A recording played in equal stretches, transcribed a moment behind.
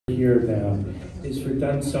Here now is for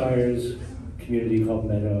Downsize's community called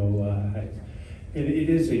Meadow. It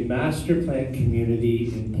is a master plan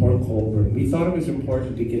community in Port Colborne. We thought it was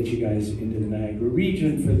important to get you guys into the Niagara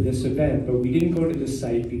region for this event, but we didn't go to the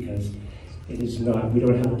site because it is not, we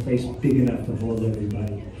don't have a place big enough to hold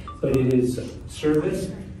everybody. But it is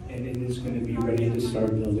serviced, and it is going to be ready to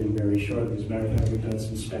start building very shortly. As a matter of fact, we've done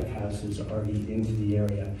some spec houses already into the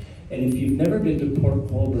area. And if you've never been to Port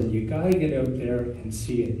Colborne, you gotta get out there and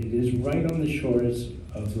see it. It is right on the shores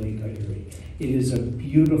of Lake Erie. It is a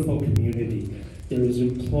beautiful community. There is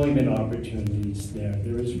employment opportunities there.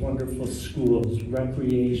 There is wonderful schools,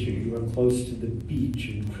 recreation. You are close to the beach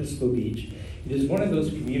in Crystal Beach. It is one of those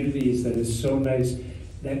communities that is so nice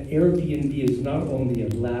that Airbnb is not only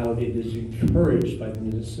allowed, it is encouraged by the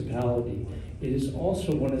municipality. It is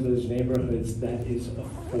also one of those neighborhoods that is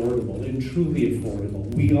affordable, and truly affordable.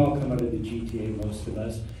 We all come out of the GTA, most of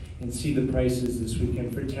us, and see the prices this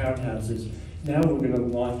weekend for townhouses. Now we're gonna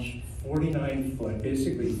launch 49-foot,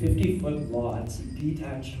 basically 50-foot lots,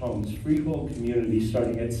 detached homes, freehold communities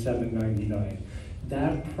starting at $799.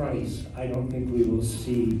 That price, I don't think we will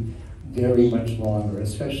see very much longer,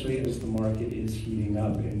 especially as the market is heating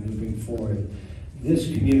up and moving forward. This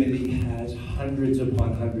community has hundreds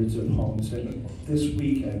upon hundreds of homes, and this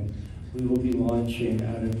weekend we will be launching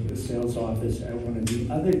out of the sales office at one of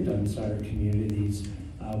the other Downsize communities,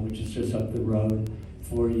 which is just up the road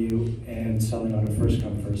for you, and selling on a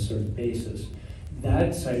first-come, first-served basis.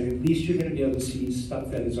 That site, at least you're going to be able to see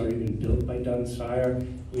stuff that has already been built by Downsize.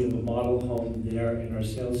 We have a model home there, and our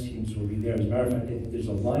sales teams will be there. As a matter of fact, I think there's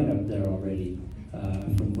a lineup there already,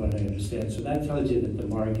 from what I understand. So that tells you that the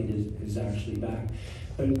market is actually back.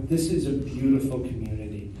 But this is a beautiful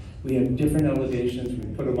community. We have different elevations.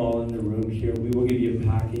 We put them all in the room here. We will give you a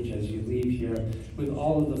package as you leave here with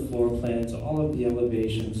all of the floor plans, all of the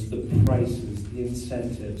elevations, the prices, the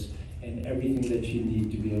incentives, and everything that you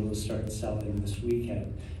need to be able to start selling this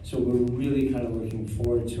weekend. So we're really kind of looking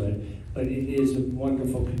forward to it. But it is a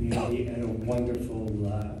wonderful community and a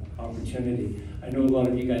wonderful opportunity. I know a lot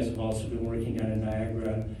of you guys have also been working out in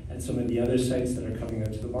Niagara and some of the other sites that are coming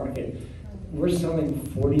out to the market. We're selling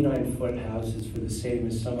 49-foot houses for the same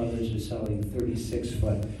as some others are selling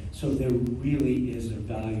 36-foot. So there really is a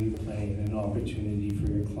value play and an opportunity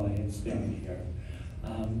for your clients down here.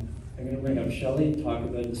 I'm going to bring up Shelley to talk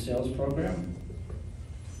about the sales program.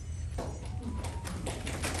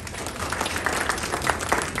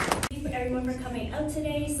 Thank you everyone for coming out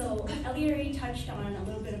today. So Ellie already touched on a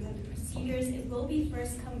little bit about the procedures. It will be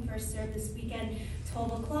first come, first serve this weekend,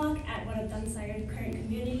 12 o'clock at one of Downsize's current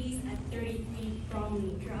communities at 33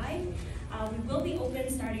 Bromley Drive. We will be open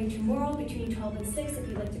starting tomorrow between 12 and 6 if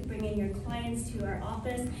you'd like to bring in your clients to our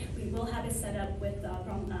office. We will have it set up with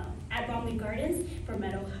at Bromley Gardens for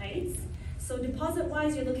Meadow Heights. So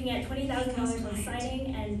deposit-wise, you're looking at $20,000 on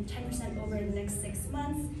signing and 10% over the next 6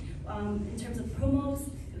 months. In terms of promos,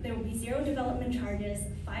 there will be zero development charges,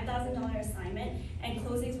 $5,000 assignment, and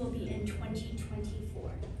closings will be in 2024.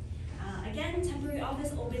 Again, temporary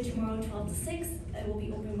office open tomorrow 12 to 6. It will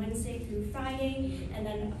be open Wednesday through Friday, and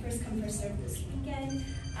then first come, first serve this weekend.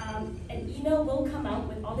 An email will come out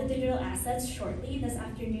with all the digital assets shortly this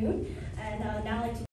afternoon, and now I'd like to